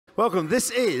Welcome.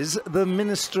 This is the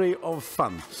Ministry of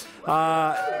Fun.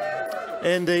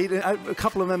 Indeed, a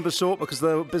couple of members short because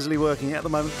they're busily working at the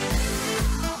moment.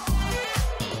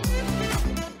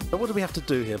 But what do we have to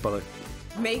do here, Bolly?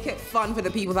 Make it fun for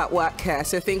the people that work here.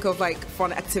 So think of like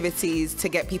fun activities to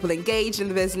get people engaged in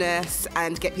the business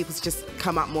and get people to just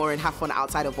come out more and have fun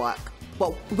outside of work.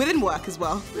 Well, within work as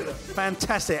well.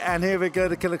 Fantastic. And here we go,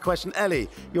 the killer question. Ellie,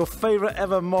 your favourite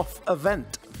ever moth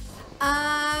event?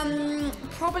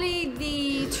 Probably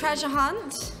the treasure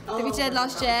hunt that we did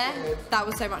last year. That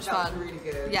was so much fun. Really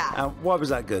good. Yeah. Why was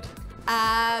that good?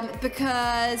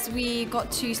 Because we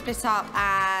got to split up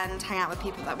and hang out with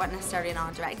people that weren't necessarily in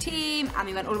our direct team, and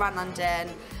we went all around London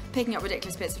picking up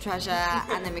ridiculous bits of treasure,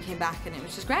 and then we came back and it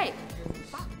was just great.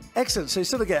 Excellent. So you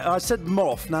sort of get, I said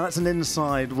moth, now that's an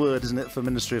inside word, isn't it, for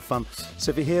Ministry of Fun. So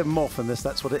if you hear moth in this,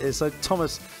 that's what it is. So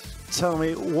Thomas, tell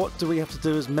me, what do we have to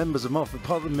do as members of moth? We're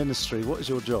part of the ministry. What is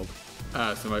your job?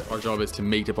 So our job is to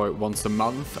meet about once a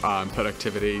month, put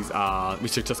activities, we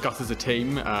should discuss as a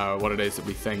team what it is that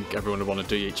we think everyone would want to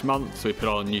do each month. So we put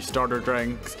on new starter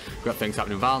drinks, we've got things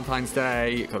happening on Valentine's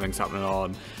Day, got things happening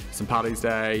on St. Paddy's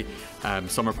Day,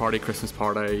 summer party, Christmas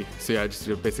party. So yeah,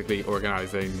 just basically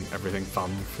organising everything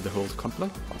fun for the whole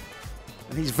company.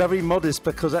 And he's very modest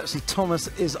because actually Thomas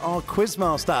is our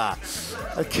quizmaster.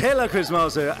 A killer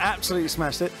quizmaster, absolutely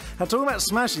smashed it. Now talking about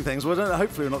smashing things, well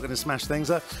hopefully we're not going to smash things.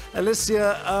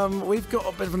 Alicia, we've got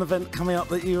a bit of an event coming up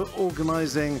that you're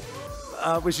organising,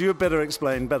 which you better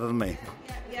explain better than me.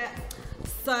 Yeah.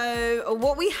 So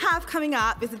what we have coming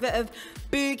up is a bit of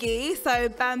boogie, so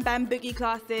Bam Bam Boogie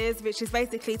classes, which is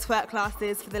basically twerk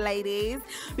classes for the ladies.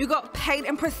 We've got paint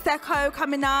and Prosecco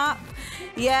coming up,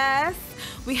 yes.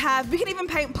 We can even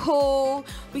paint pool.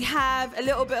 We have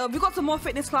we've got some more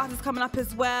fitness classes coming up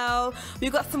as well.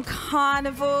 We've got some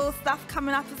carnival stuff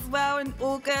coming up as well in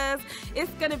August.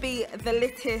 It's gonna be the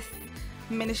littest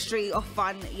Ministry of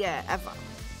Fun year ever.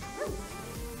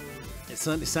 It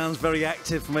certainly sounds very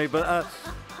active for me, but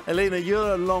Elena,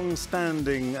 you're a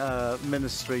long-standing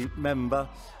ministry member,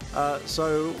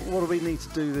 so what do we need to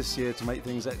do this year to make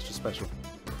things extra special?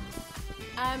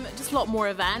 Just a lot more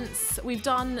events. We've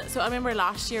done, so I remember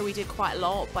last year we did quite a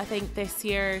lot, but I think this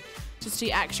year just do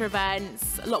extra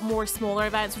events, a lot more smaller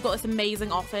events. We've got this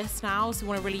amazing office now, so we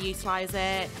want to really utilise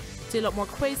it, do a lot more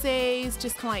quizzes,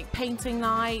 just kind of like painting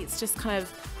nights, just kind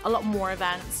of a lot more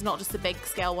events, not just the big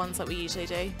scale ones that we usually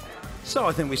do. So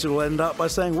I think we should all end up by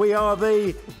saying we are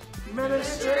the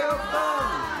Ministry of Fun!